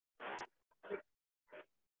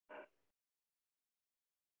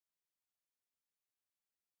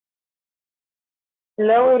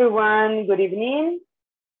Hello everyone, good evening.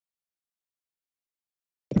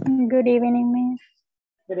 Good evening, Miss.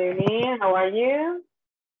 Good evening, how are you?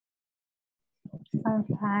 I'm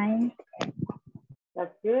fine.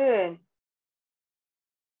 That's good.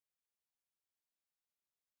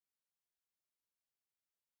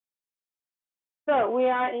 So we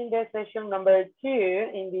are in the session number 2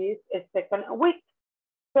 in this second week.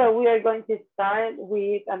 So we are going to start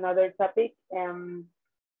with another topic.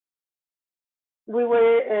 We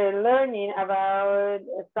were learning about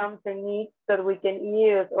some techniques that we can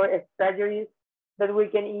use or strategies that we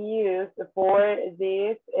can use for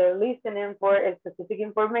this listening for a specific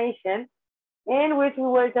information, in which we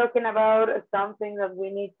were talking about something that we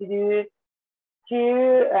need to do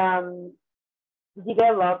to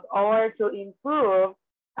develop or to improve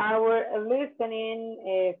our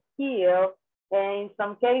listening skill. And in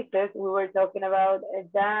some cases, we were talking about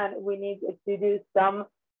that we need to do some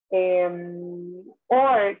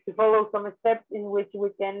or to follow some steps in which we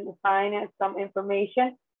can find some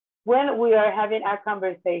information when we are having a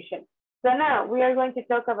conversation. So now we are going to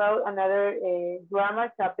talk about another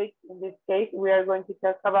grammar topic. In this case, we are going to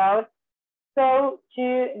talk about so,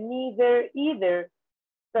 to, neither, either.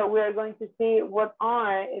 So we are going to see what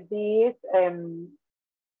are these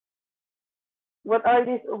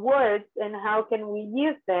words and how can we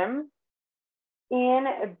use them in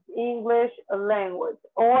English language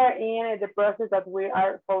or in the process that we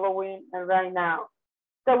are following right now.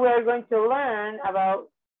 So we are going to learn about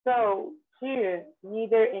so, to,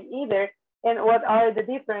 neither, and either, and what are the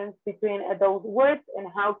difference between those words and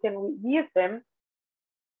how can we use them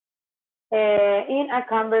in a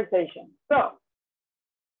conversation. So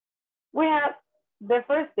we have the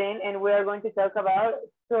first thing, and we are going to talk about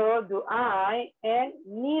so do I and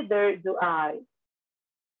neither do I.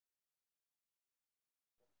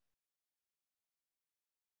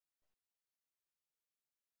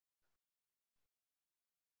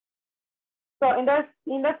 So in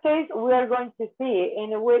that case, we are going to see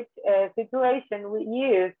in which situation we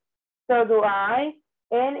use so do I,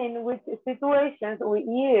 and in which situations we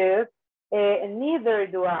use neither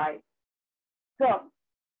do I. So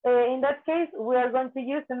in that case, we are going to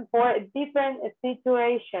use them for different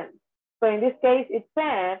situations. So in this case, it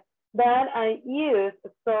says that I use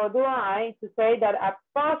so do I to say that a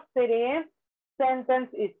positive sentence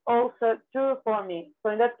is also true for me.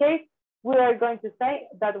 So in that case, we are going to say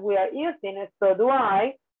that we are using so do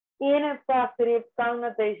I in a positive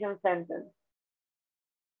connotation sentence.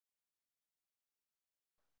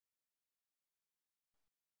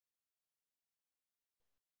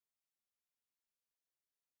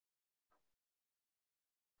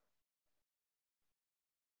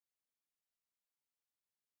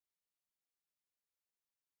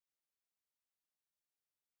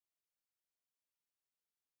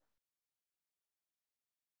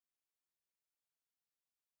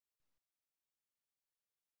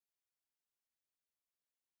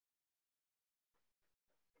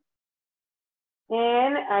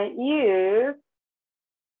 And I use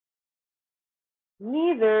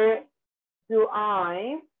neither do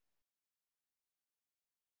I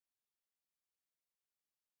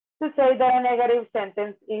to say that a negative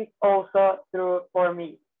sentence is also true for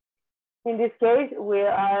me. In this case, we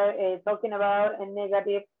are talking about a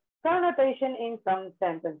negative connotation in some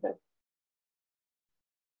sentences.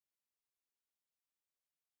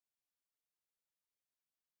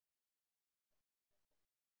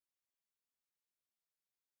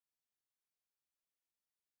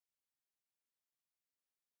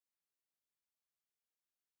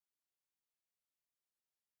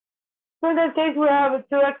 So in this case, we have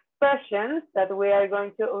two expressions that we are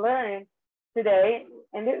going to learn today.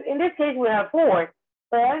 And in this case, we have four.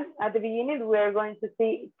 But at the beginning, we are going to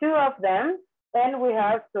see two of them. And we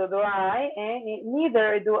have so do I and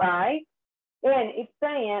neither do I. And it's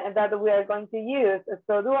saying that we are going to use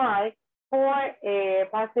so do I for a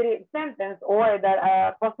positive sentence or that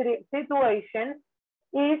a positive situation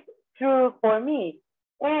is true for me.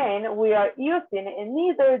 And we are using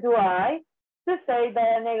neither do I to say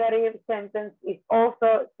that a negative sentence is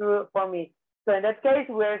also true for me. So in that case,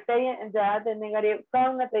 we're saying that the negative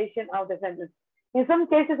connotation of the sentence. In some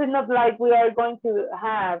cases, it's not like we are going to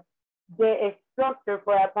have the structure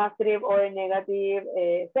for a positive or a negative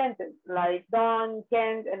sentence, like don't,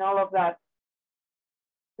 can't, and all of that.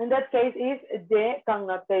 In that case, is the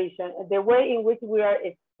connotation, the way in which we are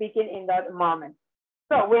speaking in that moment.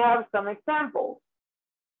 So we have some examples.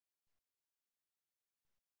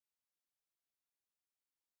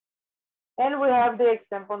 And we have the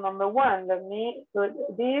example number one. Let me put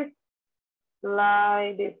this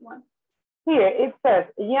like this one. Here it says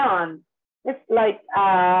yawn. It's like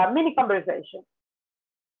a mini conversation.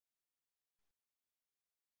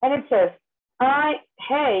 And it says, I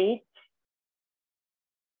hate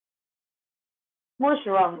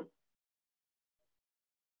mushrooms.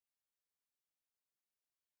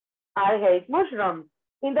 I hate mushrooms.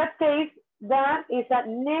 In that case, that is a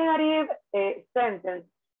negative sentence.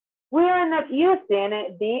 We are not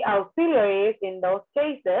using the auxiliaries in those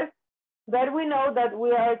cases, but we know that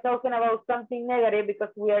we are talking about something negative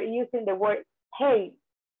because we are using the word hate.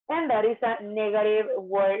 And that is a negative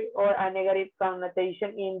word or a negative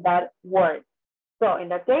connotation in that word. So in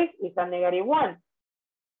that case, it's a negative one.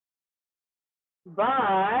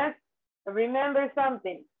 But remember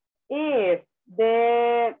something. If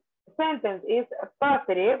the sentence is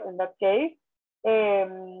positive, in that case,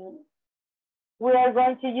 we are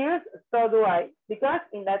going to use so do I, because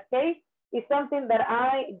in that case, it's something that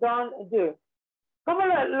I don't do. ¿Cómo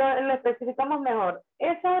lo especificamos mejor?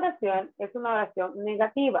 Esa oración es una oración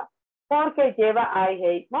negativa porque lleva I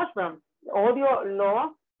hate mushrooms. Odio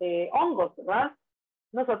los hongos, ¿verdad?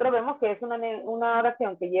 Nosotros vemos que es una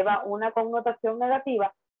oración que lleva una connotación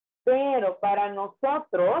negativa, pero para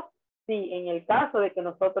nosotros, sí, en el caso de que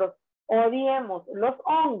nosotros odiemos los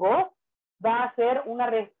hongos, va a ser una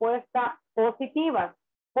respuesta positiva,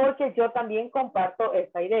 porque yo también comparto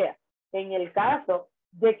esa idea. En el caso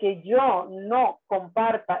de que yo no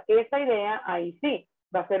comparta esa idea, ahí sí,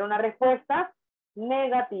 va a ser una respuesta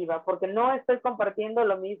negativa, porque no estoy compartiendo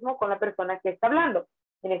lo mismo con la persona que está hablando.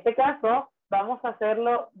 En este caso, vamos a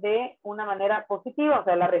hacerlo de una manera positiva, o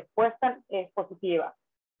sea, la respuesta es positiva.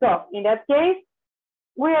 So, in that case,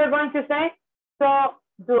 we are going to say, so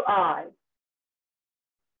do I.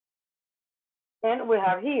 And we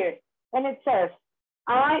have here, and it says,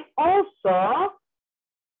 I also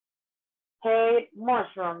hate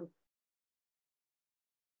mushrooms.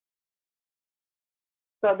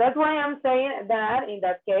 So that's why I'm saying that in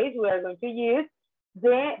that case, we are going to use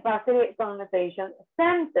the positive connotation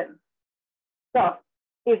sentence. So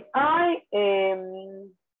if I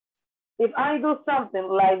do something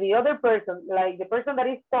like the other person, like the person that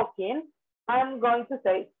is talking, I'm going to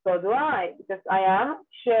say, so do I, because I am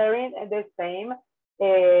sharing the same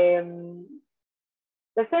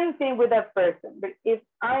thing with that person. But if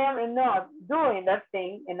I am not doing that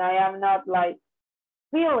thing and I am not like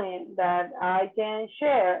feeling that I can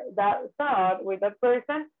share that thought with that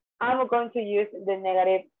person, I'm going to use the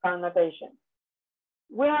negative connotation.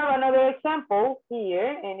 We have another example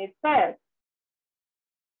here, and it says,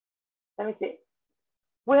 let me see.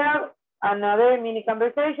 We have another mini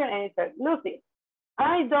conversation, and it says, Lucy,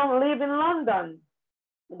 I don't live in London.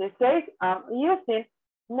 In this case, I'm using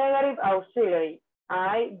negative auxiliary.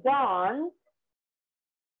 I don't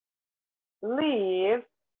live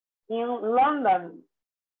in London.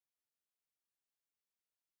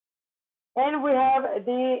 And we have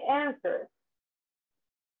the answer.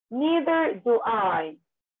 Neither do I.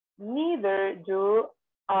 Neither do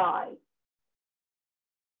I.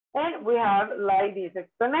 And we have like this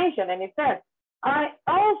explanation, and it says, I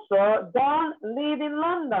also don't live in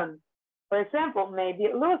London. For example, maybe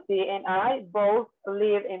Lucy and I both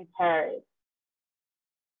live in Paris.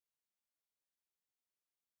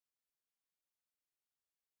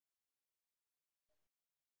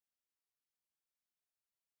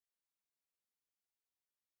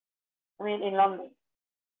 I mean, in London.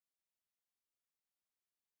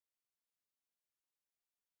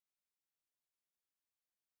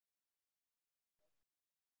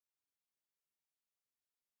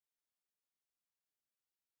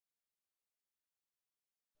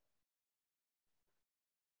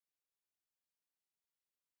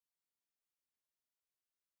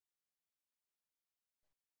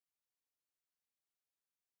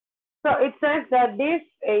 So it says that this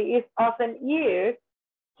is often used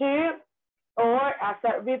to or as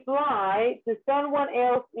a reply to someone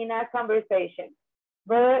else in a conversation.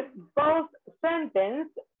 But both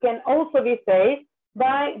sentences can also be said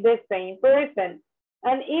by the same person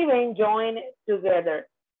and even joined together.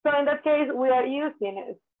 So in that case, we are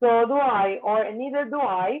using so do I or neither do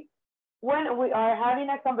I when we are having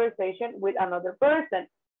a conversation with another person.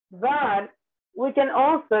 But we can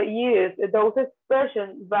also use those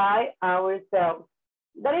expressions by ourselves.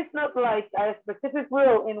 That is not like a specific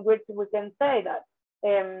rule in which we can say that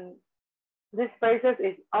this phrase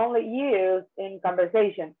is only used in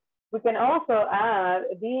conversation. We can also add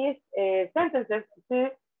these sentences to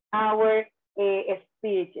our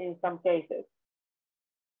speech in some cases.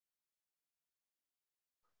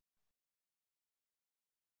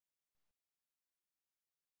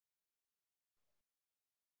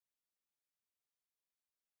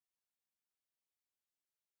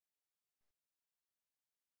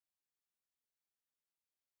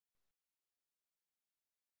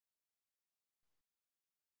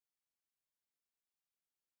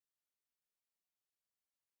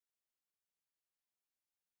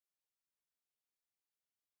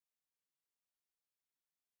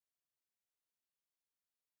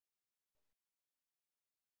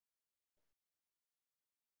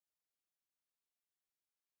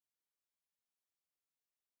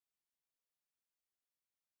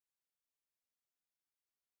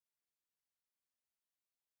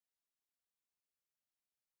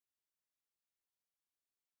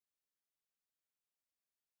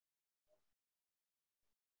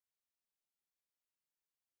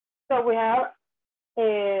 So we have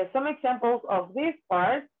some examples of this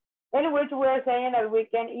part in which we're saying that we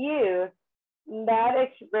can use that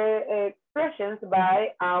expressions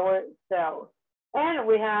by ourselves. And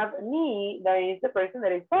we have me, that is the person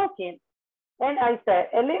that is talking. And I said,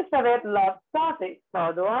 Elizabeth loves sausage,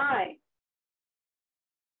 so do I.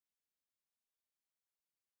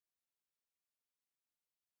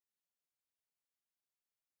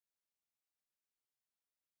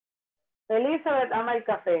 Elizabeth ama el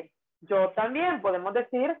café. Yo también, podemos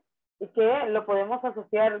decir que lo podemos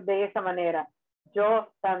asociar de esa manera. Yo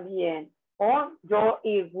también. O yo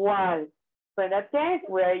igual. So in that case,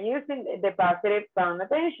 we are using the positive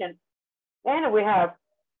connotation. And we have,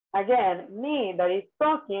 again, me that is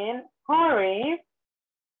talking. Corey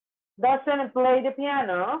doesn't play the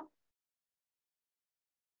piano.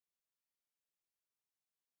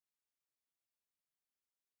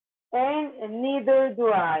 And neither do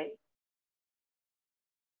I.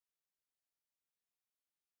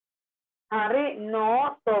 Harry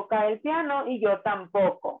no toca el piano y yo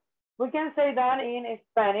tampoco. We can say that in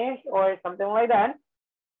Spanish or something like that.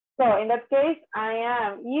 So in that case, I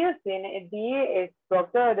am using the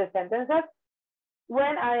structure of the sentences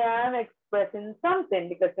when I am expressing something,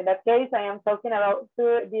 because in that case, I am talking about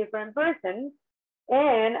two different persons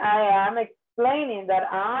and I am explaining that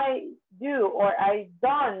I do or I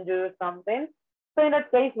don't do something. So in that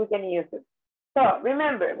case, we can use it. So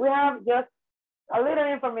remember, we have just a little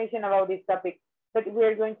information about this topic, but we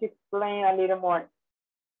are going to explain a little more.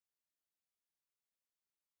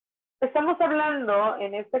 Estamos hablando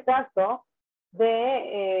en este caso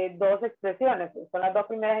de dos expresiones. Son las dos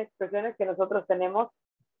primeras expresiones que nosotros tenemos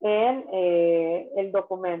en el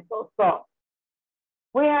documento. So,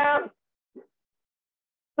 we have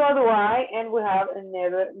so do I, and we have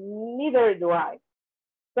neither do I.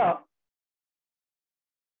 So,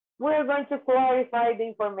 we're going to clarify the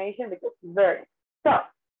information because it's very. So,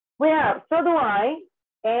 we have so do I,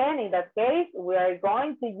 and in that case, we are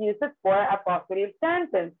going to use it for a positive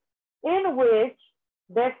sentence in which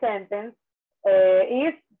the sentence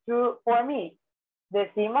is true for me.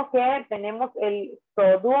 Decimos que tenemos el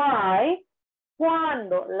so do I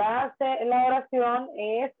cuando la oración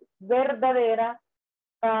es verdadera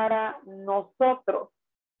para nosotros.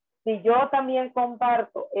 Si yo también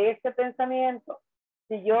comparto este pensamiento,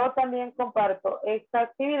 si yo también comparto esta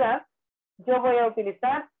actividad, yo voy a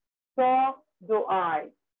utilizar so do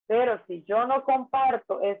I. Pero si yo no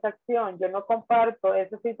comparto esa acción, yo no comparto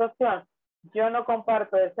esa situación, yo no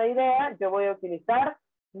comparto esa idea, yo voy a utilizar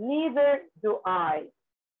neither do I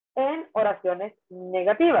en oraciones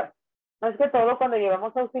negativas. Más que todo cuando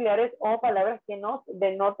llevamos auxiliares o palabras que nos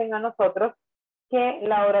denoten a nosotros que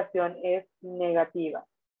la oración es negativa.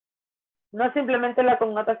 No simplemente la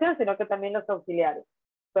connotación, sino que también los auxiliares.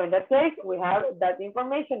 So in that case, we have that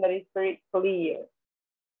information that is very clear.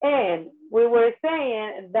 And we were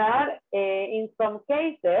saying that in some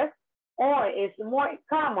cases, or it's more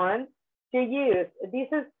common to use these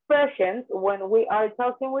expressions when we are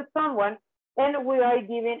talking with someone and we are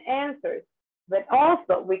giving answers. But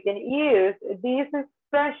also we can use these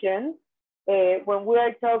expressions when we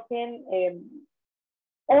are talking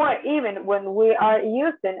or even when we are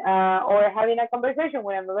using or having a conversation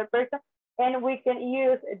with another person, and we can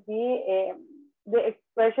use the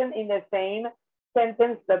expression in the same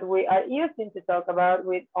sentence that we are using to talk about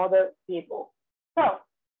with other people. So,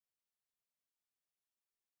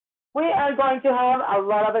 we are going to have a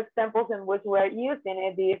lot of examples in which we are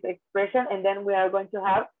using this expression, and then we are going to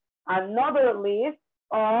have another list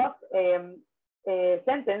of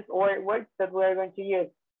sentence or words that we are going to use.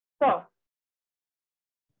 So,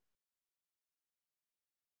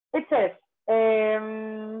 it says,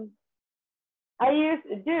 I use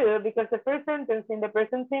do because the first sentence in the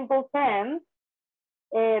present simple tense,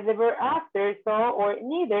 the verb after, so, or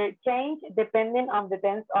neither change depending on the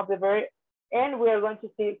tense of the verb, and we are going to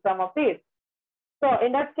see some of these. So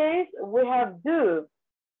in that case, we have do,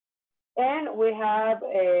 and we have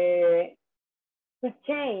to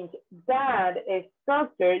change that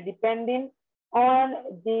structure depending on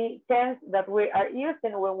the tense that we are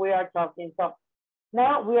using when we are talking. So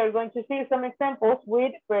now we are going to see some examples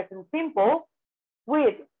with present simple,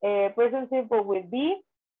 with present simple with be,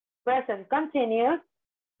 present continuous,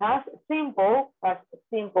 past simple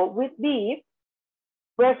with be,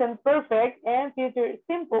 present perfect, and future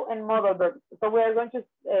simple and modal verbs. So we are going to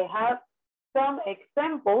have some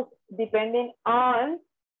examples depending on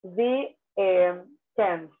the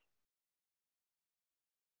tense.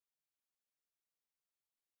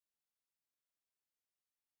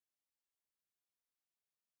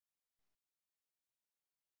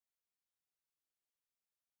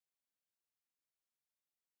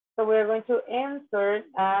 So we're going to insert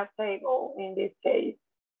a table in this case.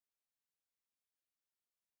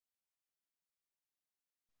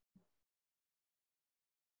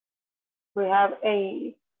 We have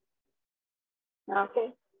 8.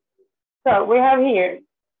 Okay. So we have here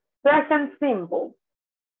present simple.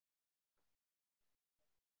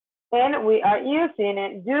 And we are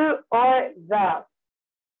using do or the.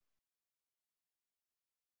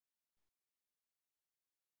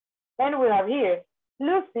 And we have here,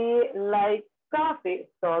 Lucy likes coffee,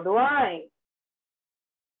 so do I.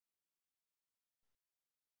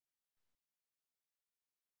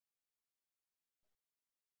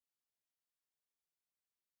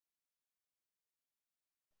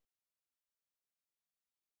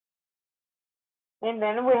 And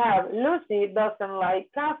then we have Lucy doesn't like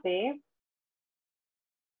coffee.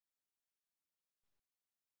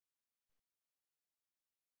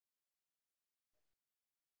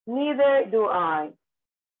 Neither do I.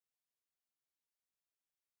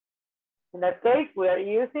 In that case, we are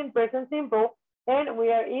using present simple and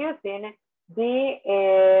we are using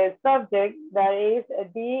the subject that is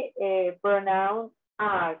the pronoun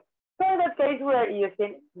I. So in that case, we are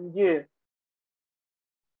using you.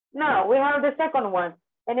 Now we have the second one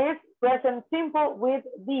and it's present simple with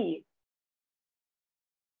the.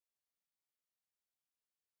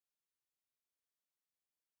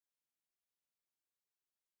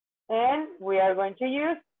 And we are going to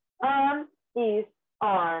use is,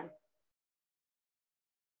 are.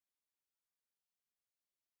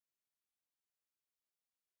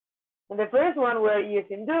 In the first one, we're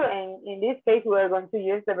using do, and in this case, we're going to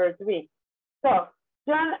use the verb to be. So,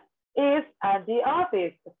 John is at the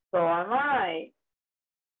office, so am I.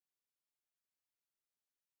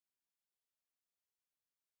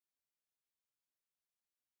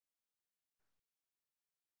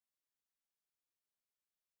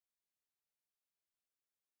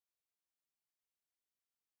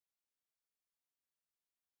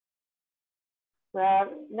 We have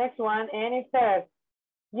next one, and it says,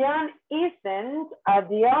 John isn't at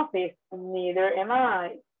the office, neither am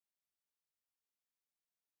I.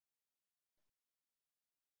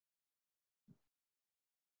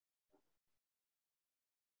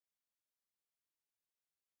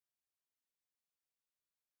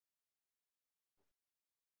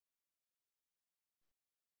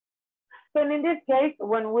 So in this case,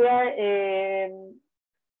 when we are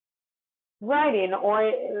writing or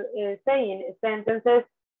saying sentences,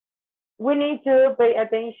 we need to pay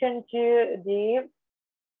attention to the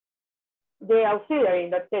auxiliary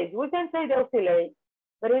in that case. We can say the auxiliary,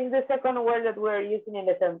 but it's the second word that we're using in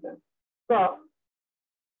the sentence. So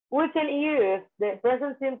we can use the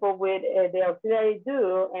present simple with the auxiliary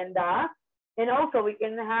do and that, and also we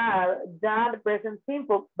can have that present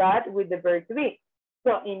simple but with the verb to be.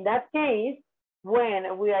 So in that case,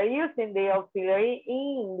 when we are using the auxiliary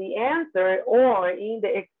in the answer or in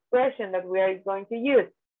the expression that we are going to use,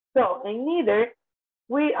 so in neither,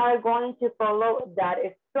 we are going to follow that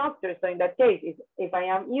structure. So in that case, if I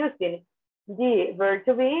am using the verb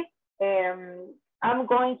to be, I'm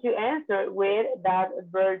going to answer with that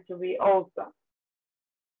verb to be also.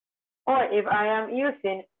 Or if I am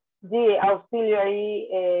using the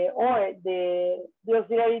auxiliary or the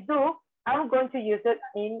auxiliary do, I'm going to use it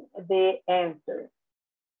in the answer.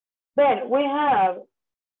 Then we have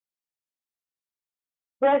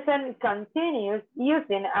present continuous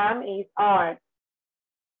using am, is, are.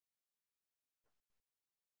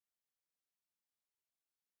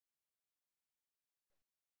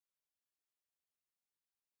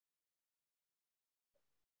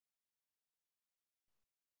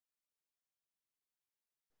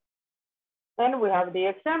 And we have the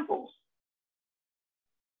examples.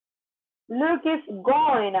 Luke is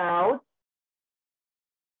going out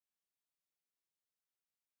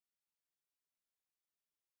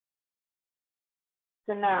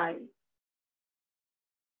tonight.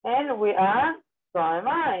 And we are, so am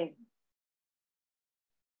I.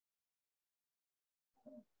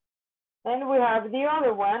 And we have the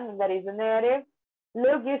other one that is a negative.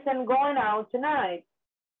 Luke isn't going out tonight.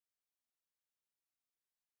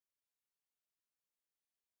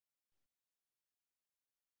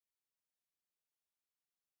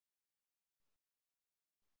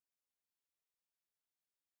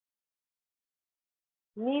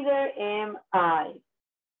 Neither am I.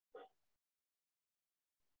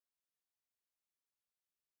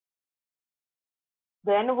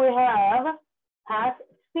 Then we have past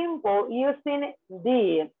simple using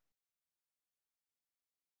did.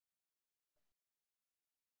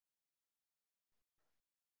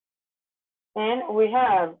 And we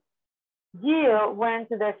have Jill went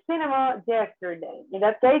to the cinema yesterday. In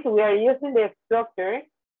that case, we are using the structure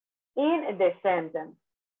in the sentence.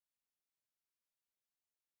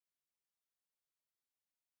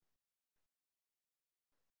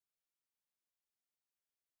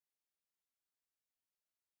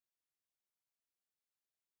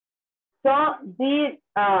 So did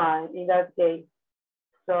I, in that case.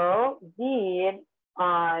 So did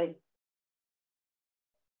I.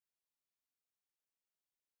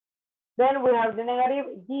 Then we have the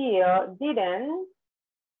negative, didn't.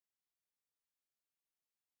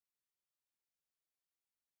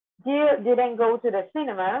 Jill didn't go to the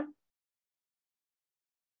cinema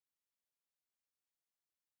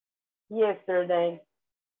yesterday.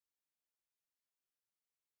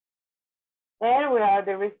 And we have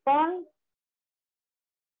the response,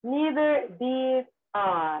 neither did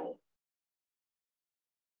I.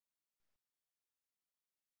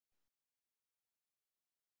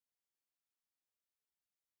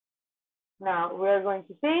 Now we're going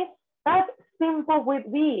to see that's simple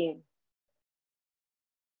with be.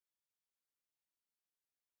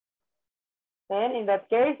 And in that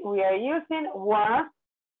case, we are using was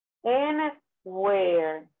and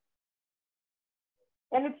where.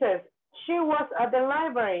 And it says, she was at the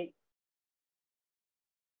library.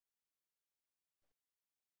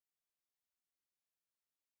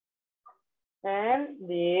 And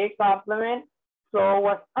the complement, so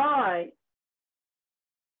was I.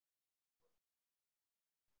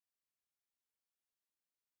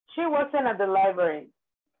 She wasn't at the library.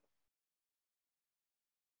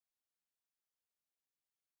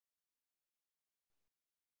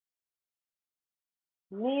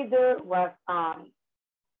 Neither was I.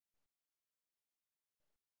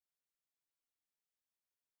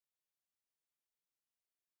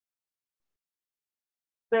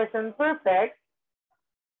 Present perfect,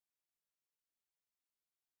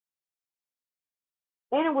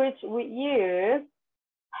 in which we use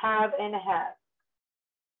have and have.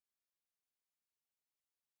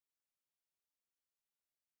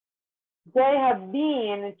 They have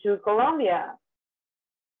been to Colombia.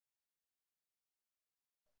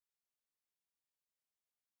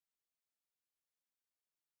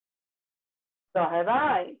 So have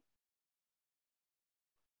I.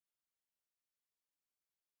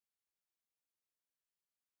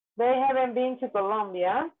 They haven't been to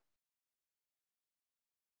Colombia.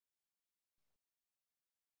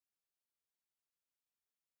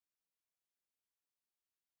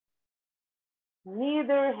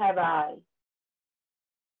 Neither have I.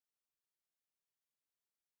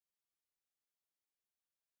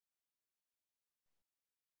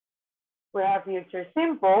 We have future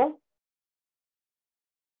simple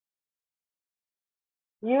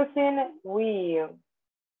using will.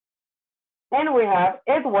 And we have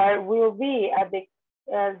Edward will be at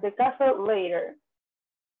the castle later.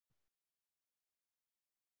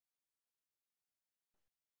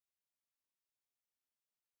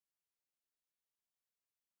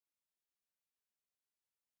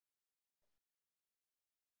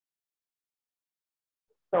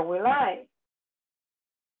 So will I.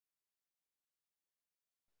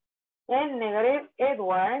 And negative,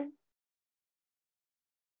 Edward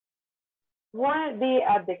will be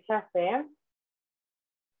at the cafe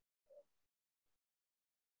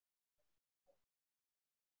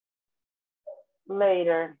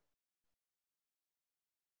later.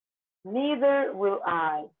 Neither will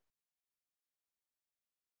I.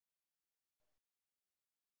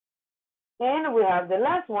 And we have the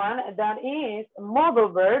last one that is modal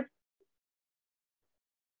verb.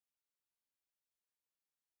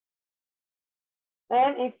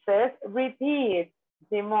 And it says repeat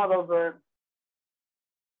the modal verb.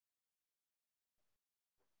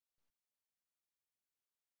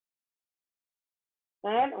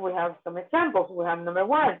 And we have some examples. We have number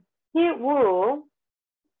one. He will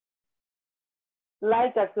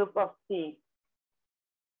like a cup of tea.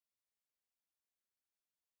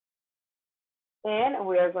 And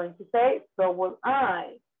we are going to say, so will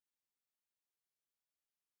I.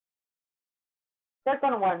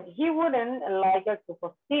 Second one, he wouldn't like a cup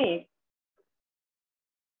of tea.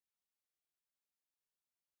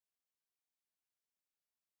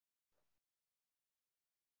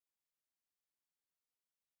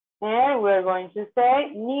 And we're going to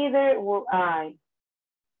say, neither will I.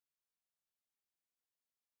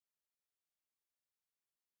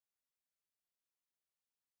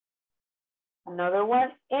 Another one,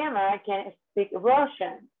 Emma can speak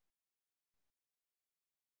Russian.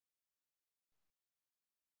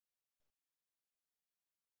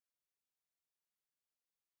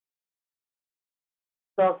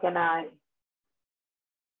 So can I.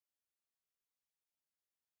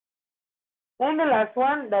 And the last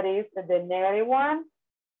one, that is the negative one.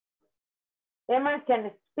 Emma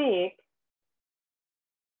can speak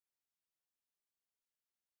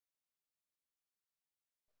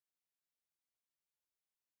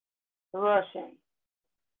Russian.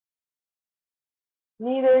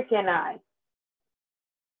 Neither can I.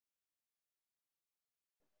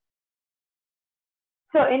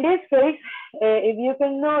 So in this case, if you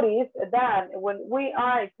can notice that when we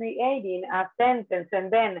are creating a sentence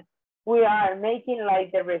and then we are making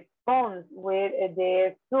like the response with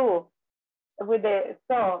the so,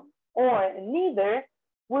 or neither,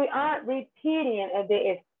 we are repeating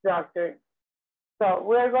the structure. So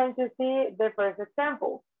we're going to see the first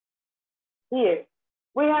example. Here,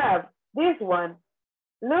 we have this one.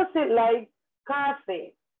 Lucy likes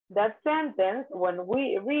coffee. That sentence, when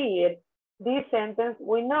we read this sentence,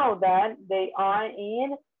 we know that they are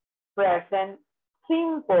in present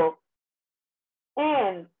simple.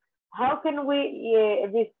 And how can we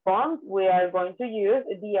respond? We are going to use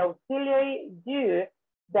the auxiliary do,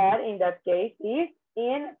 that in that case is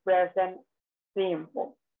in present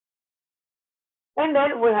simple. And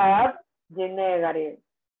then we have the negative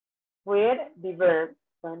with the verb.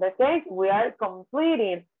 So in that case, we are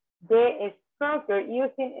completing the structure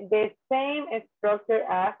using the same structure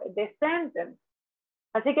as the sentence.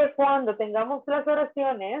 Así que cuando tengamos las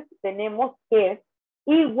oraciones, tenemos que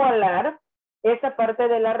igualar esa parte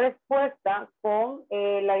de la respuesta con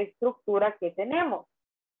la estructura que tenemos.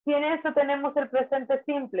 Si en esto tenemos el presente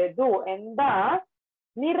simple, do and does,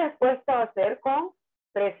 mi respuesta va a ser con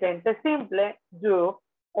presente simple, do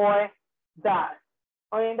or does.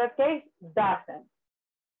 Or in that case, doesn't.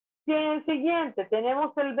 Si en el siguiente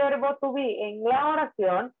tenemos el verbo to be en la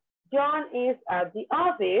oración, John is at the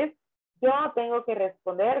office, yo tengo que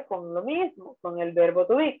responder con lo mismo, con el verbo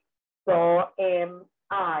to be. So am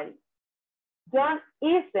I. John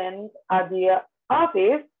isn't at the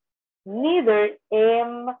office, neither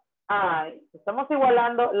am I. Estamos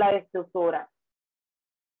igualando la estructura.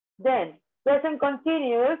 Then, present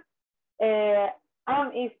continuous,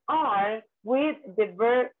 am is are with the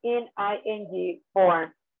verb in ing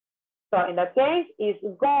form. So in that case, is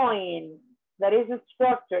going. That is the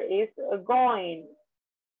structure, is going.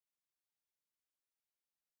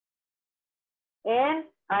 And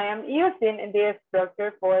I am using this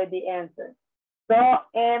structure for the answer. So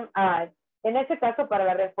am I. En este caso, para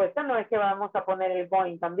la respuesta, no es que vamos a poner el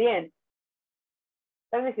going también.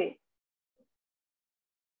 Let me see.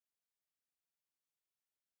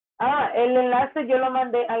 El enlace yo lo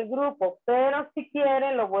mandé al grupo, pero si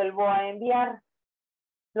quieren lo vuelvo a enviar.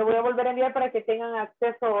 Lo voy a volver a enviar para que tengan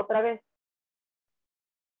acceso otra vez.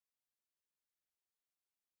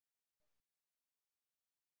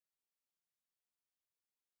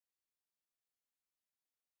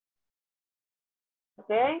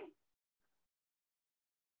 Okay.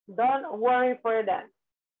 Don't worry for that.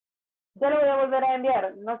 Yo lo voy a volver a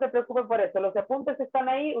enviar. No se preocupen por eso. Los apuntes están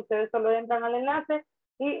ahí. Ustedes solo entran al enlace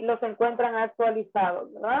y los encuentran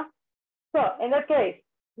actualizados, ¿verdad? So, in that case,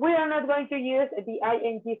 we are not going to use the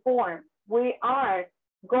ing form. We are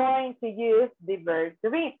going to use the verb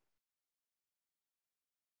to be.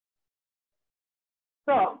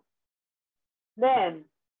 So, then,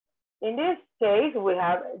 in this case, we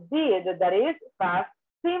have did, that is past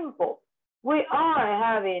simple. We are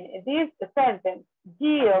having this sentence,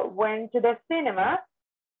 Jill went to the cinema.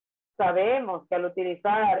 Sabemos que al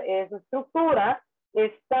utilizar esa estructura,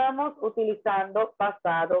 estamos utilizando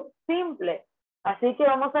pasado simple. Así que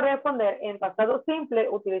vamos a responder en pasado simple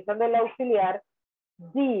utilizando el auxiliar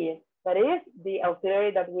did. That is the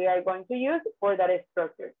auxiliary that we are going to use for that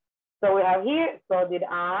structure. So we have here, so did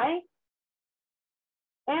I.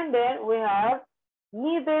 And then we have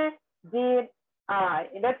neither did I.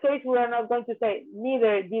 In that case, we are not going to say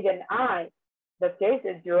neither didn't I. In that case,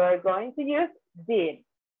 you are going to use did.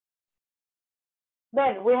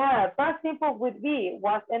 Then we have past simple with be,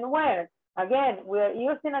 was and were. Again, we are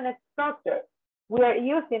using a structure. We are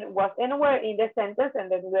using was and were in the sentence, and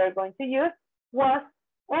then we are going to use was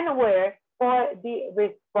and were for the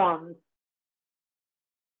response.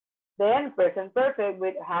 Then present perfect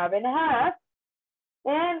with have and have.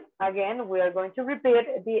 And again, we are going to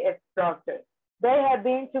repeat the structure. They have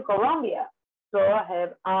been to Colombia, so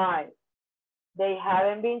have I. They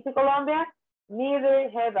haven't been to Colombia, neither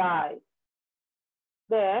have I.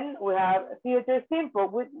 Then we have future simple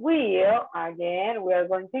with will. Again, we are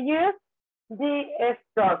going to use the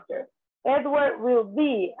structure. Edward will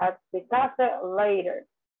be at the cafe later.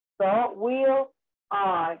 So will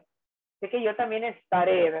I. Así que yo también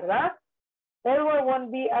estaré, ¿verdad? Edward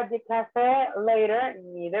won't be at the cafe later,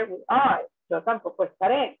 neither will I. Yo tampoco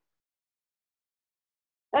estaré.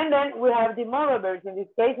 And then we have the modal verbs. In this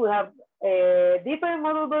case, we have different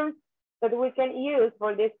modal verbs that we can use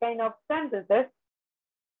for this kind of sentences.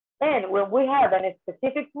 And when we have a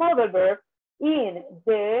specific modal verb in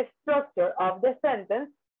the structure of the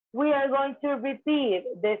sentence, we are going to repeat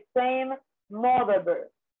the same modal verb.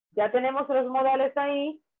 Ya tenemos los modales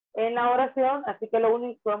ahí en la oración, así que lo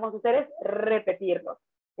único que vamos a hacer es repetirlos.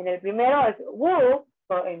 En el primero es would,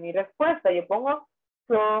 so en mi respuesta yo pongo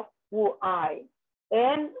so would I.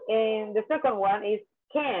 And in the second one is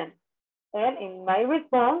can. And in my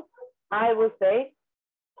response, I will say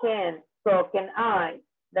can, so can I. In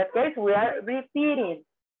that case, we are repeating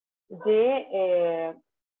the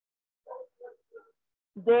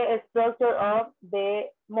structure of the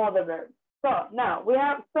modal verb. So now we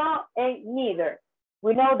have so and neither.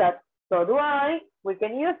 We know that so do I, we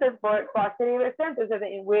can use it for positive sentences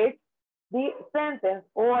in which the sentence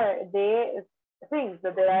or the things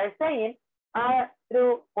that they are saying are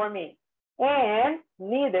true for me. And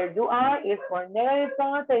neither do I is for negative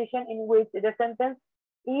connotation in which the sentence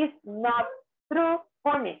is not true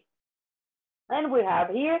for me. And we have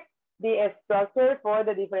here the structure for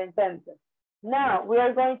the different tenses. Now we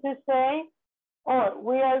are going to say, or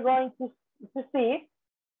we are going to see,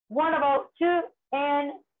 what about to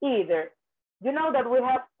and either? You know that we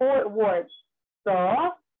have 4 words. So,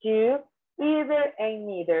 to, either, and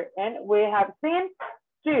neither. And we have seen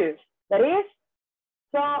to, that is,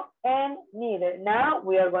 so and neither. Now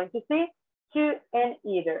we are going to see to and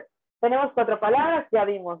either. Tenemos 4 palabras, ya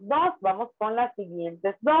vimos 2, vamos con las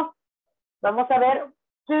siguientes 2. Vamos a ver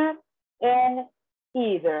to and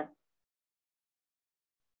either.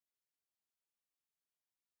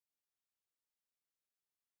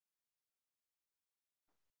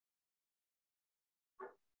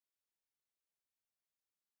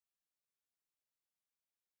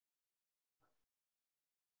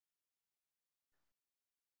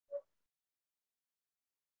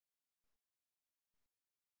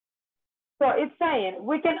 So it's saying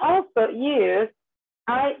we can also use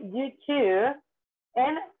I do too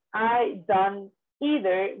and I done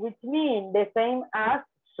either, which mean the same as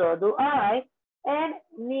so do I and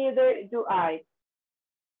neither do I.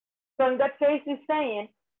 So in that case, it's saying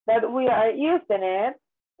that we are using it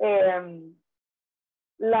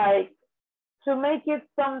like to make it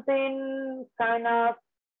something kind of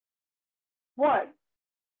what?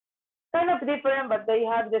 Kind of different, but they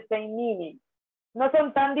have the same meaning. No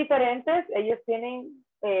son tan diferentes, ellos tienen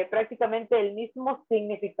prácticamente el mismo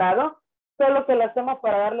significado, solo que lo hacemos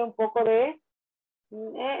para darle un poco de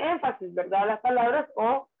énfasis, ¿verdad? A las palabras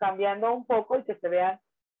o cambiando un poco y que se vean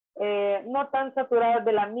no tan saturadas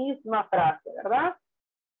de la misma frase, ¿verdad?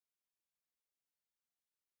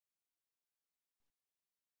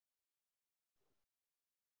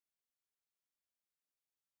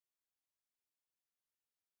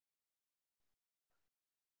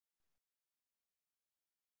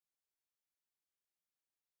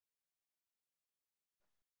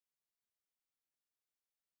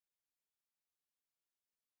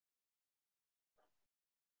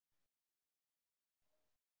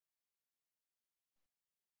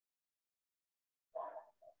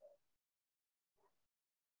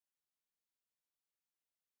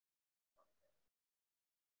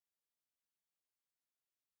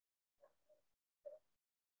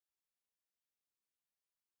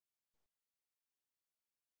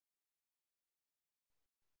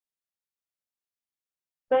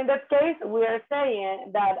 So in that case, we are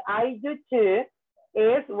saying that I do too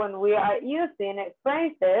is when we are using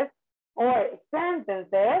phrases or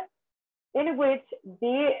sentences in which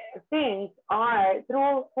the things are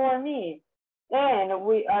true for me. And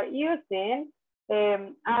we are using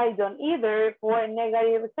I don't either for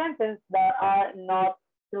negative sentences that are not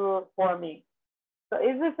true for me. So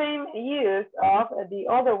it's the same use of the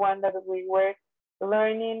other one that we were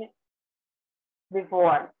learning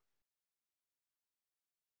before.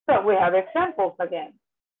 So we have examples again.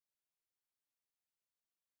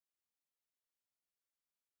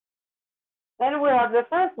 And we have the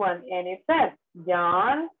first one, and it says,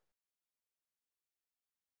 John,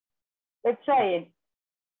 it's saying,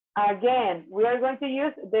 again, we are going to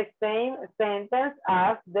use the same sentence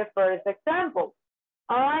as the first example.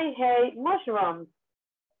 I hate mushrooms.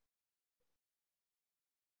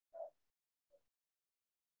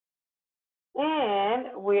 And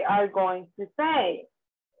we are going to say,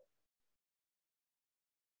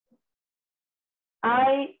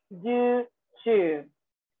 I do too.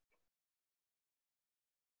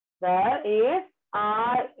 That is,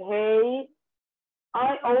 I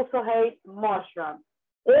also hate mushrooms.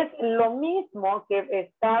 Es lo mismo que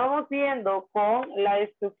estábamos viendo con la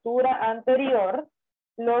estructura anterior,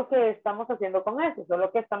 lo que estamos haciendo con eso,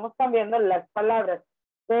 solo que estamos cambiando las palabras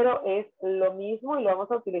pero es lo mismo y lo vamos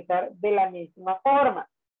a utilizar de la misma forma.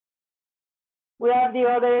 We have the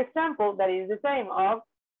other example that is the same of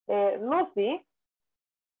Lucy,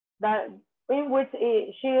 that in which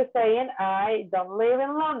she is saying, I don't live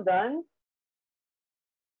in London.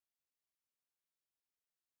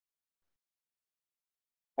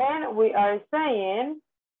 And we are saying,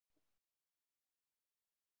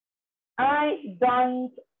 I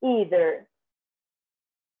don't either.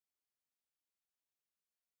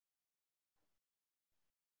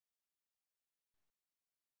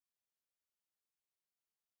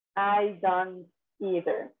 I don't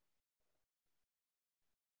either.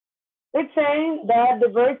 It's saying that the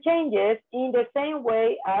verb changes in the same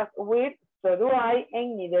way as with so do I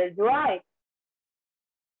and neither do I.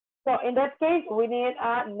 So in that case, we need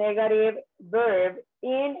a negative verb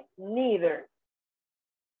in neither.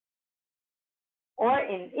 Or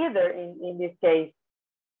in either in this case.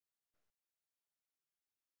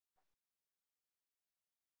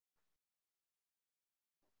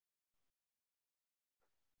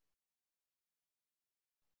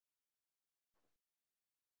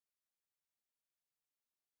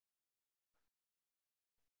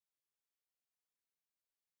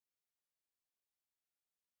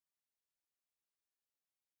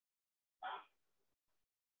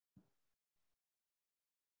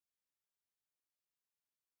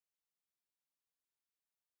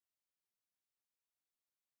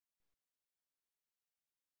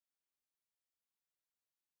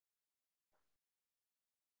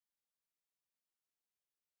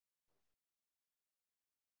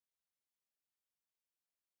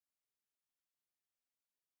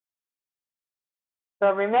 So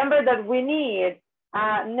remember that we need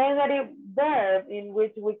a negative verb in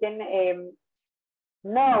which we can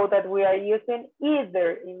know that we are using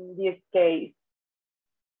either in this case.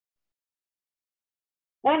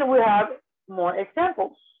 And we have more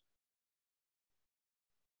examples.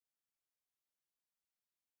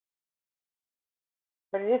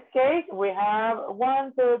 In this case, we have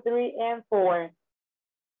 1, 2, 3, and 4.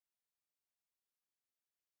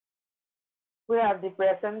 We have the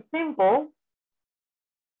present simple.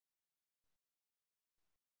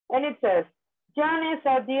 And it says, John is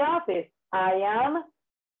at the office. I am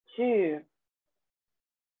too.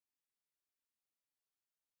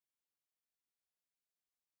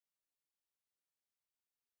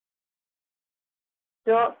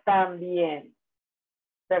 Yo también.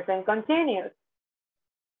 Present continuous.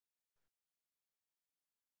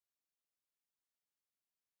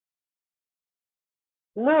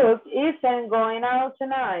 Luke isn't going out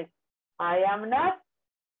tonight. I am not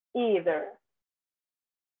either.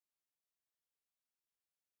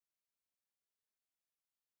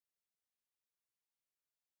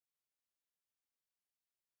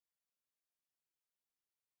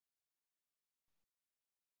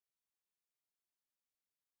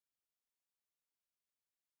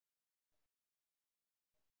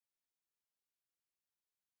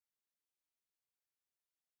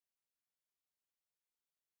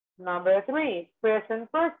 Number 3,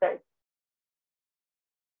 present perfect.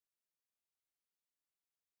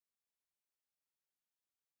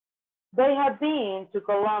 They have been to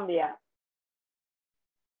Colombia.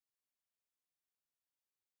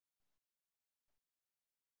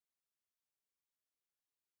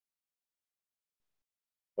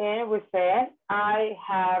 And we said, I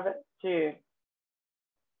have to.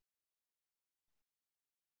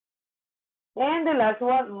 And the last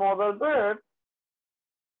one, modal verb.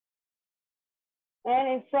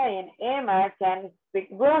 And it's saying, Emma can speak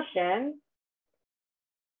Russian.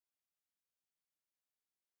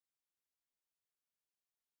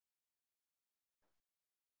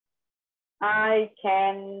 I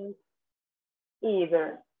can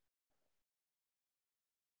either.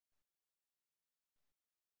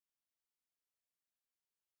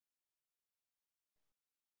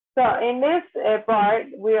 So in this part,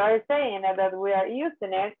 we are saying that we are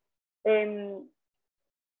using it in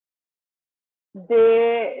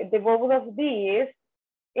the both of these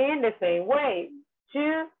in the same way.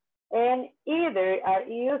 To and either are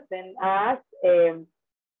using as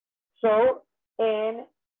so and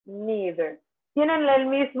neither. Tienen el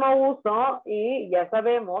mismo uso y ya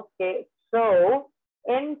sabemos que so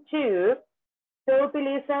and to se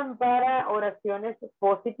utilizan para oraciones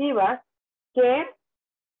positivas que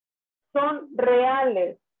son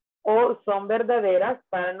reales o son verdaderas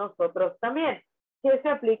para nosotros también, que se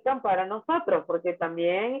aplican para nosotros, porque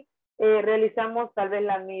también realizamos tal vez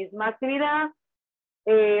la misma actividad,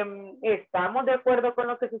 estamos de acuerdo con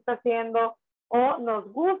lo que se está haciendo o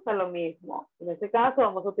nos gusta lo mismo. En este caso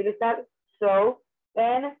vamos a utilizar so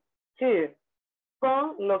and to.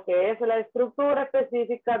 con lo que es la estructura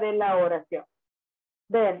específica de la oración.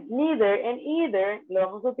 Then, neither and either lo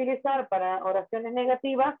vamos a utilizar para oraciones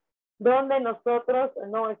negativas donde nosotros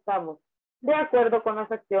no estamos de acuerdo con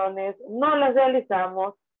las acciones, no las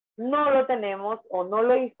realizamos, no lo tenemos o no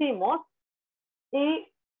lo hicimos y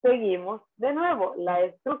seguimos de nuevo la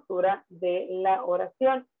estructura de la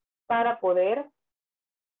oración para poder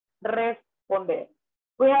responder.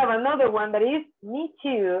 We have another one that is me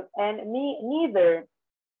too and me neither.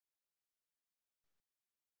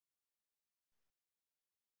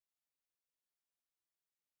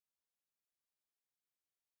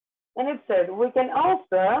 And it says we can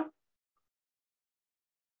also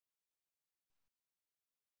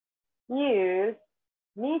use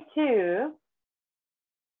me too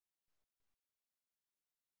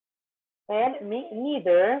and me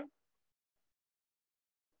neither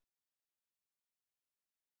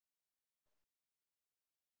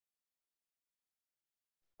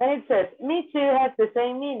and it says me too has the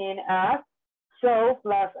same meaning as so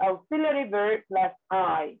plus auxiliary verb plus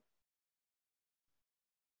I.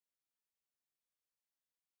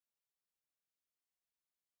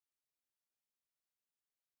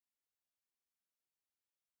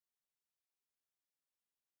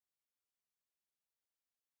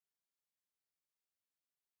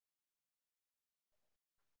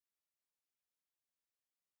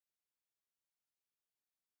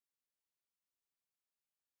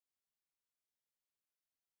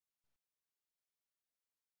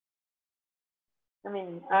 I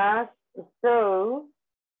mean, as, so,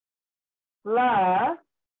 plus,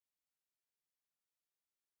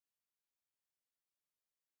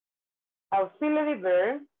 auxiliary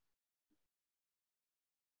verb,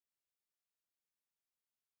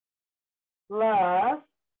 plus,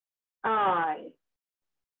 I.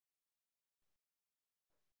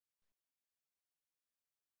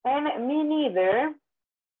 And me neither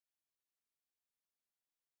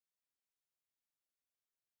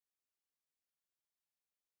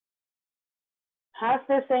has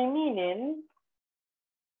the same meaning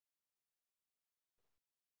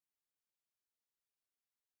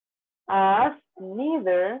as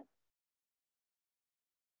neither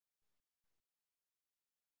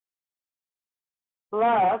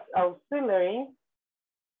plus auxiliary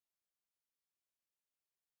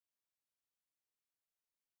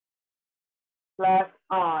plus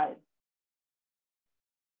I.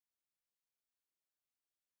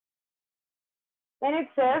 And it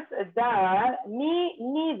says that me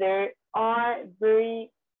neither are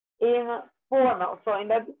very informal. So in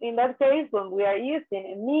that case, when we are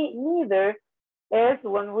using me neither is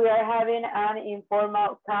when we are having an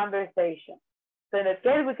informal conversation. So in that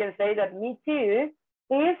case, we can say that me too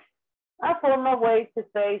is a formal way to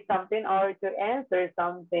say something or to answer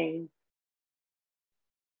something.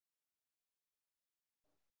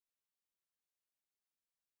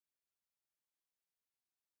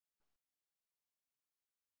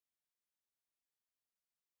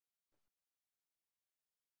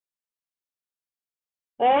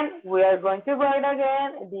 And we are going to write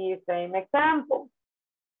again the same example.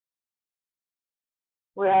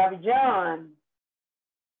 We have John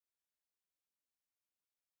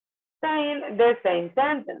saying the same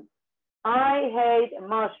sentence. I hate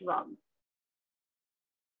mushrooms.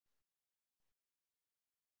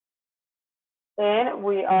 And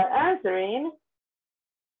we are answering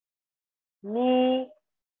me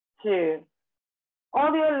too.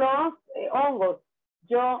 Odio los hongos.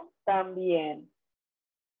 Yo también.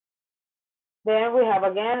 Then we have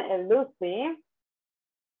again Lucy.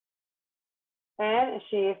 And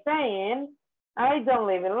she is saying, I don't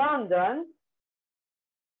live in London.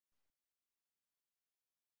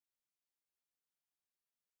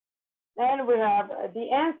 And we have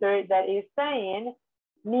the answer that is saying,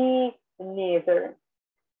 me neither.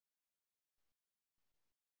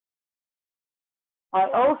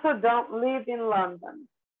 I also don't live in London.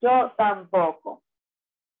 Yo tampoco.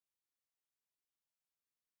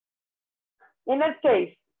 In that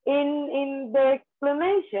case, in the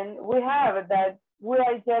explanation, we have that we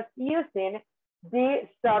are just using the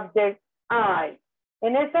subject I.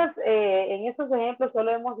 En esos ejemplos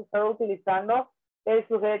solo hemos estado utilizando el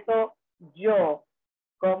sujeto yo,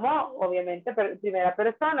 como obviamente primera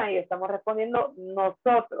persona y estamos respondiendo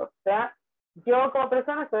nosotros. O sea, yo como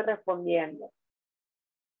persona estoy respondiendo.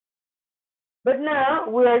 But now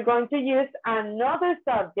we are going to use another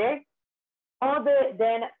subject other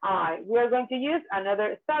than I. We are going to use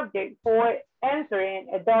another subject for answering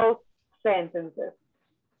those sentences.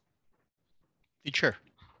 Teacher.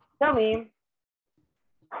 Tell me.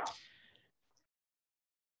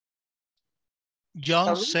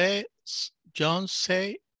 John says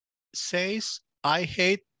I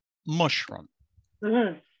hate mushroom,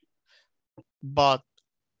 Mhm. but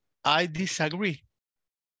I disagree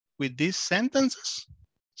with these sentences.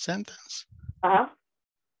 Sentence. Uh-huh.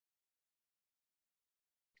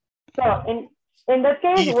 So in that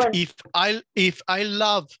case, when If I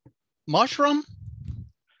love mushroom,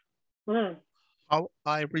 mhm. how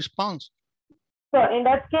I respond? So in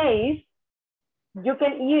that case, you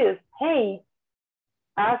can use hate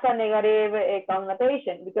as a negative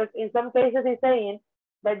connotation, because in some cases it's saying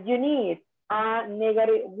that you need a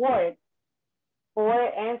negative word for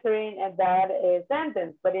answering that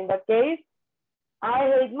sentence. But in that case,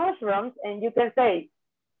 I hate mushrooms, and you can say,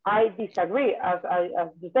 I disagree, as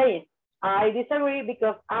you say. I disagree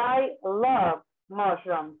because I love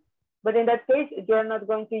mushrooms. But in that case, you're not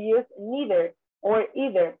going to use neither or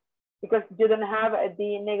either, because you don't have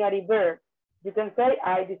the negative verb. You can say,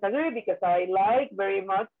 I disagree because I like very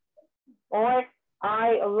much, or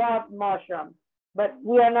I love mushrooms. But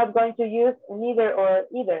we are not going to use neither or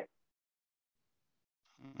either.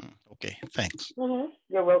 Okay, thanks.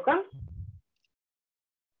 You're welcome.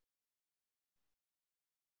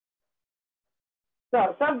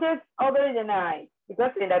 So subjects other than I,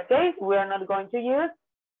 because in that case, we are not going to use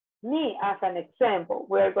me as an example.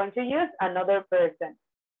 We are going to use another person.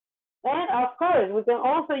 And of course, we can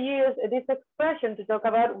also use this expression to talk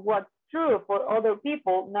about what's true for other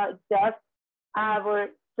people, not just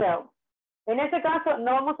ourselves. En este caso,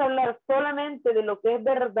 no vamos a hablar solamente de lo que es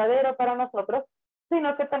verdadero para nosotros,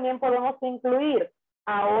 sino que también podemos incluir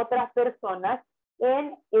a otras personas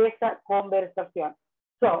en esa conversación.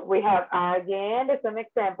 So we have again some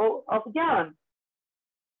example of John.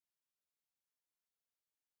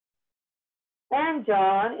 And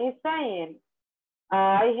John is saying,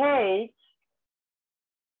 I hate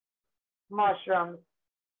mushrooms.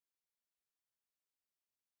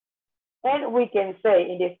 And we can say,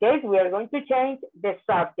 in this case, we are going to change the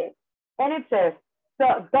subject. And it says,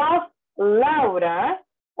 so does Laura,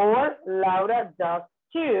 or Laura does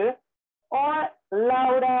too, or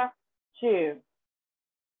Laura too?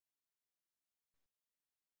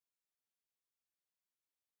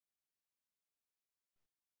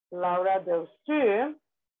 Laura does too.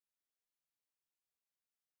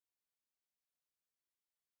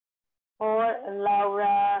 Or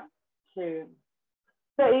Laura too.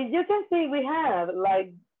 So as you can see, we have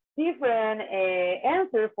like different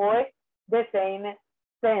answers for the same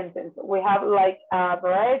sentence. We have like a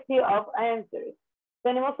variety of answers.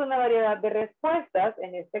 Tenemos una variedad de respuestas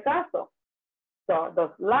en este caso. So,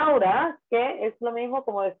 dos Laura, que es lo mismo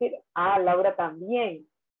como decir, Laura también.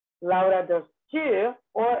 Laura does too,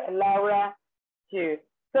 or Laura too.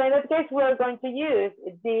 So in that case, we're going to use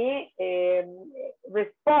the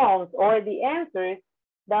response or the answers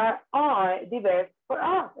that are the best for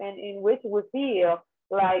us and in which we feel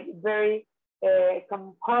like very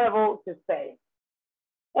comparable to say.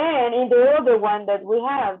 And in the other one that we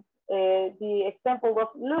have, the example of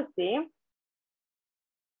Lucy,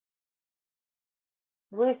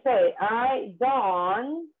 we say, I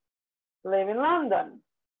don't live in London.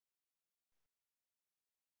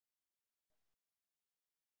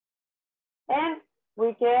 And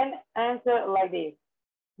we can answer like this.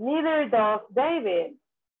 Neither does David.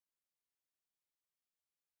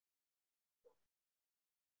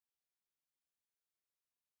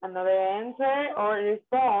 Another answer or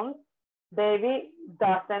response, David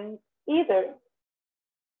doesn't either.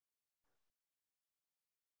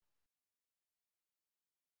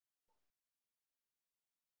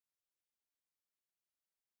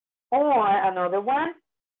 Or another one,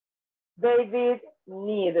 David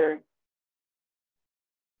neither.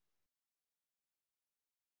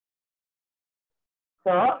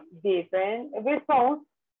 So different response,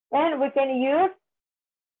 and we can use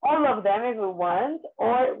all of them if we want,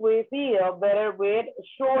 or we feel better with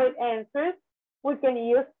short answers, we can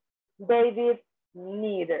use David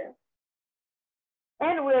neither.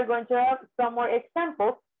 And we're going to have some more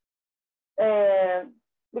examples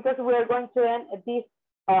because we're going to end this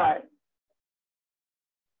part.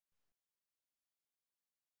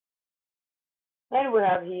 And we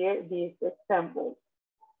have here these examples.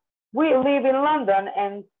 We live in London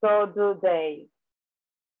and so do they.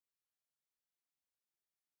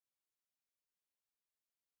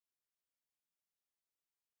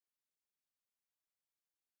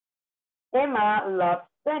 Emma loves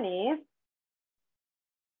tennis.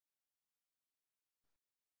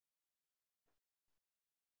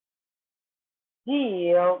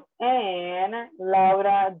 Jill and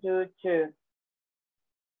Laura do too.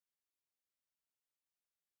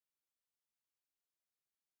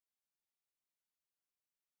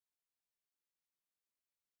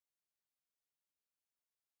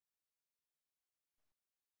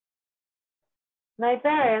 My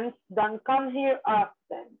parents don't come here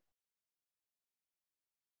often.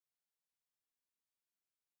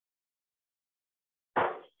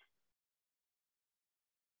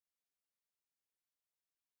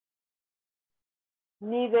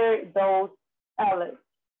 Neither does Alex.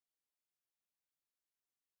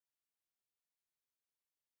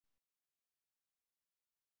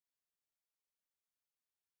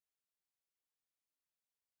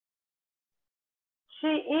 She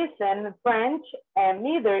isn't French and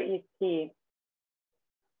neither is he.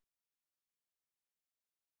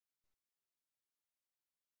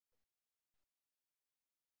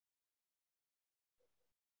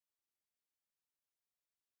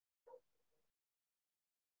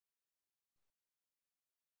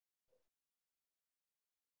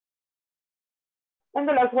 And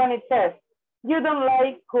the last one, it says, you don't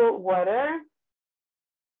like cold weather.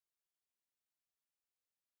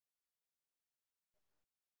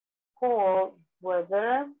 Cold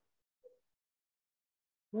weather.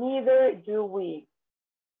 Neither do we.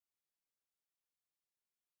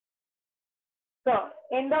 So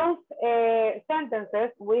in those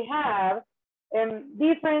sentences, we have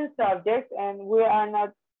different subjects and we are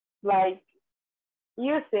not like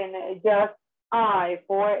using just I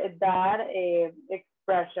for that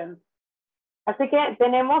expression. Así que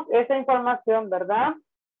tenemos esa información, ¿verdad?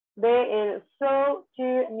 De el so,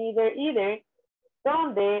 to, neither, either,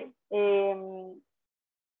 donde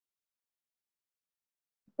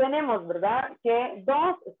tenemos, ¿verdad? Que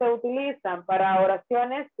dos se utilizan para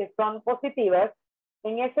oraciones que son positivas.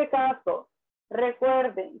 En este caso,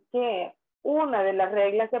 recuerden que una de las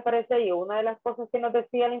reglas que aparece ahí, una de las cosas que nos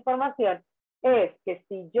decía la información, es que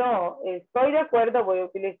si yo estoy de acuerdo, voy a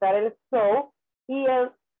utilizar el so y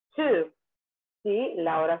el to. Si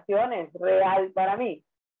la oración es real para mí.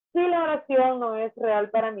 Si la oración no es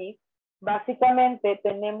real para mí, básicamente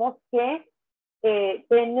tenemos que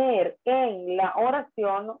tener en la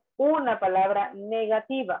oración una palabra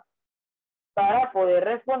negativa para poder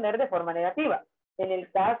responder de forma negativa. En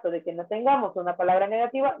el caso de que no tengamos una palabra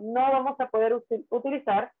negativa, no vamos a poder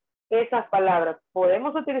utilizar esas palabras.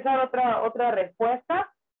 Podemos utilizar otra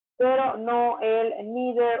respuesta, pero no el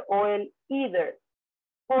neither o el either,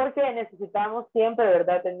 porque necesitamos siempre,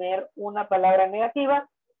 ¿verdad?, tener una palabra negativa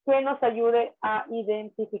que nos ayude a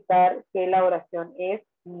identificar que la oración es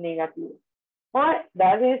negativa. Alright,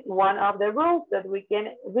 that is one of the rules that we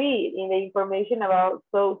can read in the information about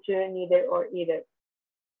so, to, neither, or either.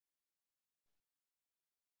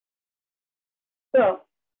 So,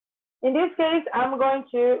 in this case, I'm going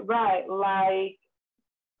to write like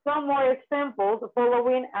some more examples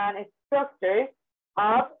following a structure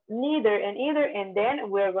of neither and either, and then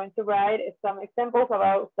we're going to write some examples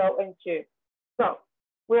about so and to. So,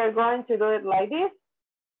 we are going to do it like this,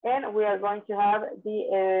 and we are going to have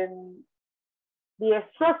the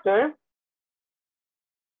structure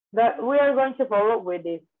that we are going to follow with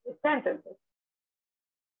these sentences.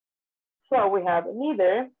 So we have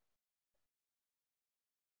neither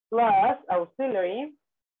plus auxiliary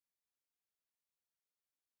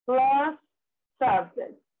plus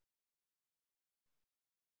subject.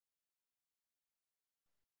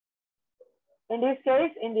 In this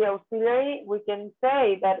case, in the auxiliary, we can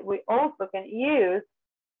say that we also can use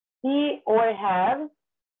he or have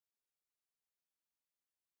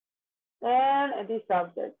and the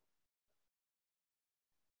subject.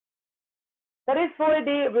 That is for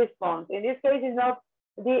the response. In this case, it's not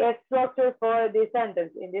the structure for the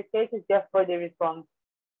sentence. In this case, it's just for the response.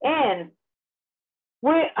 And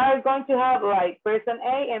we are going to have like person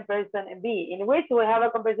A and person B, in which we have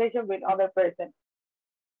a conversation with other person.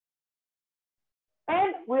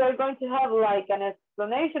 And we are going to have like an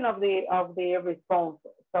explanation of the response.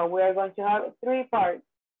 So we are going to have 3 parts.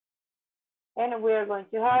 And we are going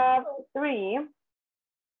to have 3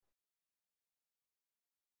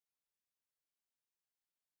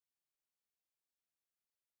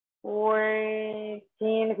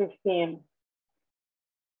 14, 15.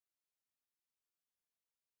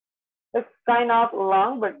 It's kind of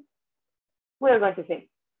long, but we're going to see.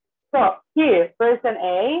 So here, person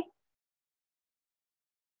A.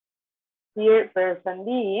 Here, person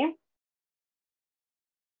B.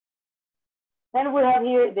 And we have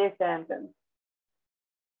here this sentence.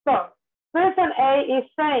 So, person A is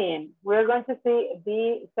saying, we're going to see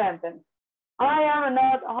the sentence. I am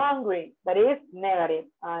not hungry. That is negative.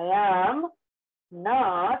 I am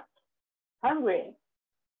not hungry.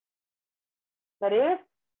 That is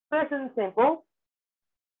present simple.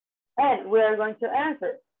 And we are going to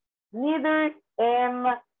answer. Neither am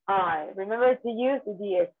I. Remember to use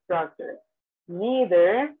the structure.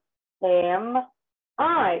 Neither am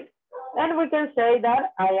I. And we can say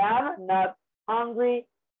that I am not hungry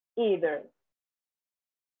either.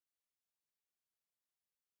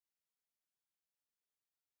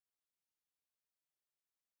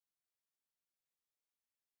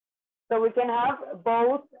 So we can have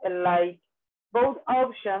both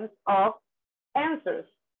options of answers.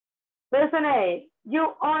 Person A,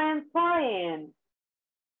 you aren't trying.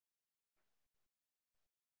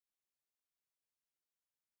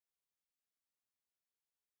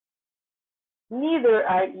 Neither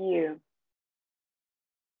are you.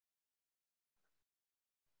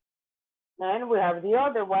 And we have the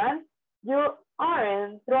other one, you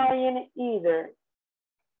aren't trying either.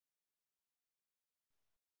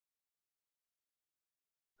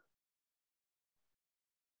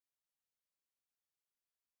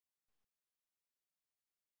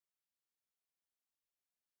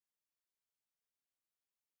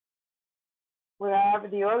 We have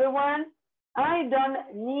the other one, I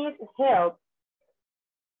don't need help.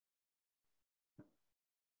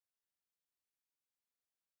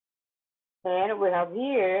 And we have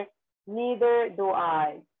here, neither do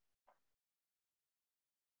I.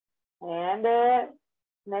 And the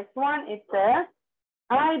next one, it says,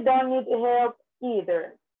 I don't need help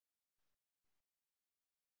either.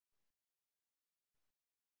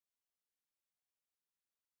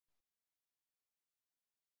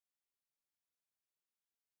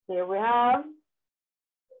 Here we have,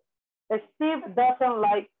 Steve doesn't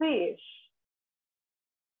like fish.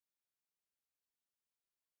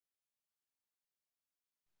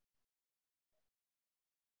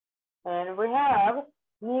 And we have,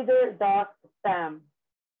 neither does Sam.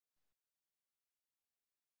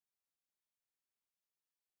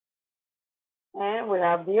 And we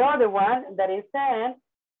have the other one that is saying,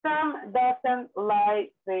 Sam doesn't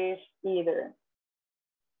like fish either.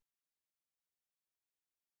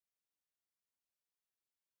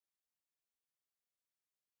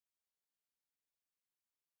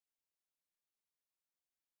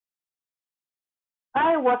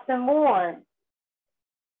 I wasn't born.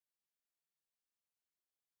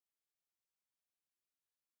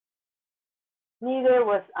 Neither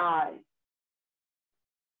was I.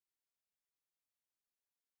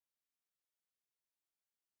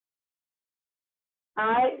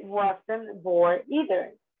 I wasn't born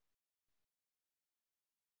either.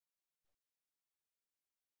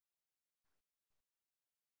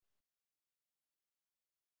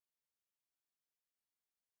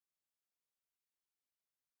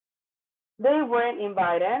 They weren't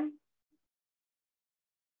invited.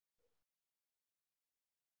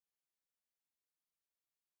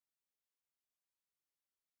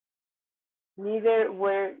 Neither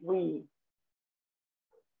were we.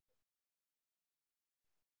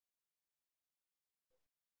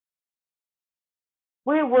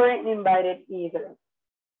 We weren't invited either.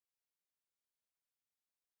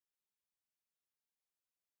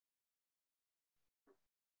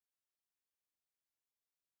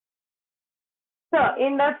 So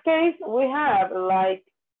in that case, we have like,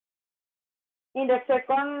 in the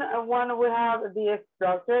second one, we have the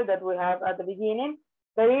structure that we have at the beginning.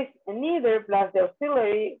 There is neither plus the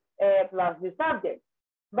auxiliary plus the subject.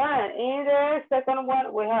 But in the second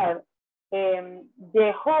one, we have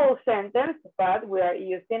the whole sentence, but we are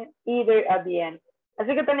using either at the end.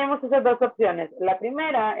 Así que tenemos esas dos opciones. La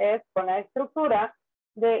primera es con la estructura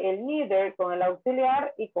de el neither, con el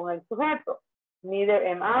auxiliar y con el sujeto. Neither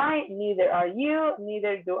am I, neither are you,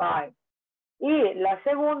 neither do I. Y la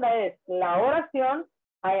segunda es la oración,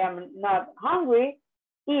 I am not hungry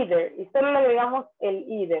either. Y solo le agregamos el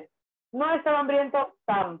either. No estaba hambriento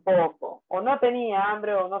tampoco. O no tenía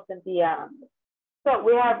hambre o no sentía hambre. So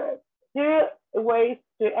we have two ways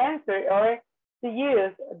to answer or to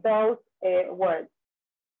use those words.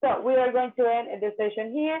 So we are going to end the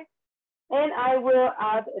session here. And I will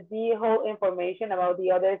add the whole information about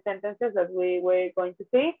the other sentences that we were going to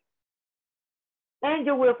see. And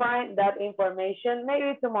you will find that information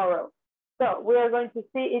maybe tomorrow. So we are going to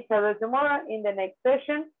see each other tomorrow in the next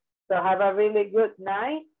session. So have a really good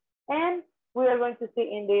night. And we are going to see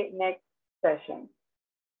in the next session.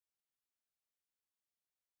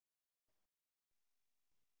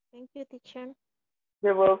 Thank you, teacher.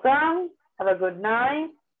 You're welcome. Have a good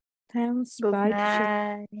night. Thanks. Good Bye.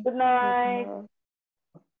 night. Good night.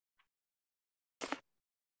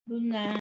 Good night.